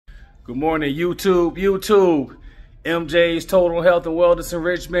Good morning, YouTube. MJ's Total Health and Wellness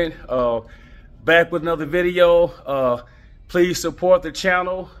Enrichment. Back with another video. Please support the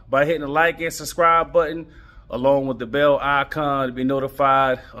channel by hitting the like and subscribe button, along with the bell icon to be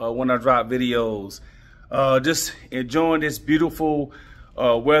notified when I drop videos. Just enjoying this beautiful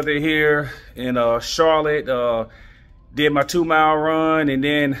weather here in Charlotte. Did my 2-mile run, and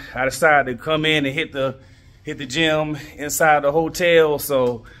then I decided to come in and hit the gym inside the hotel.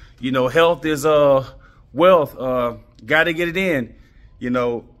 So, you know, health is wealth. Got to get it in. You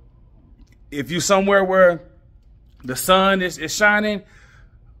know, if you somewhere where the sun is shining,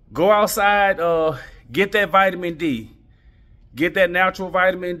 go outside, get that vitamin D. Get that natural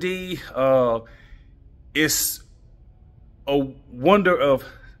vitamin D. It's a wonder of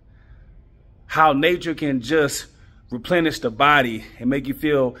how nature can just replenish the body and make you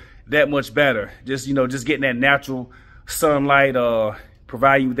feel that much better. Just, you know, just getting that natural sunlight,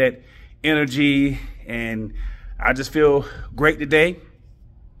 provide you with that energy. And I just feel great today.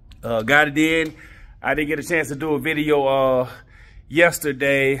 Got it in. I didn't get a chance to do a video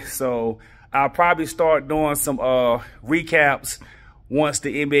yesterday, so I'll probably start doing some recaps once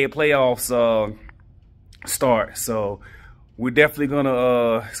the NBA playoffs start. So we're definitely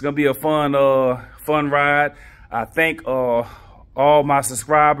gonna it's gonna be a fun ride. I thank all my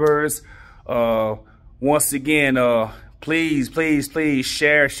subscribers. Once again, please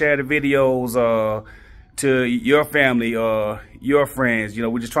share the videos to your family, your friends. You know,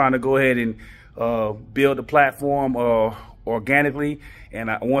 we're just trying to go ahead and build the platform organically. And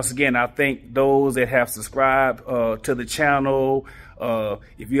once again, I thank those that have subscribed to the channel.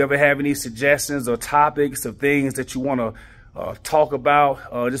 If you ever have any suggestions or topics of things that you want to talk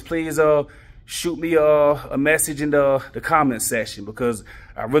about, just please shoot me a message in the comment section, because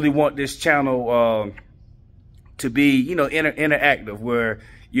I really want this channel to be, you know, interactive, where,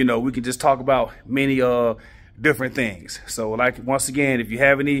 you know, we can just talk about many different things. So, like, once again, if you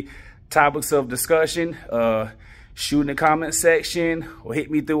have any topics of discussion, shoot in the comment section or hit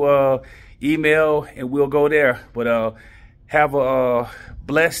me through email and we'll go there. But have a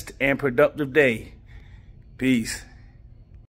blessed and productive day. Peace.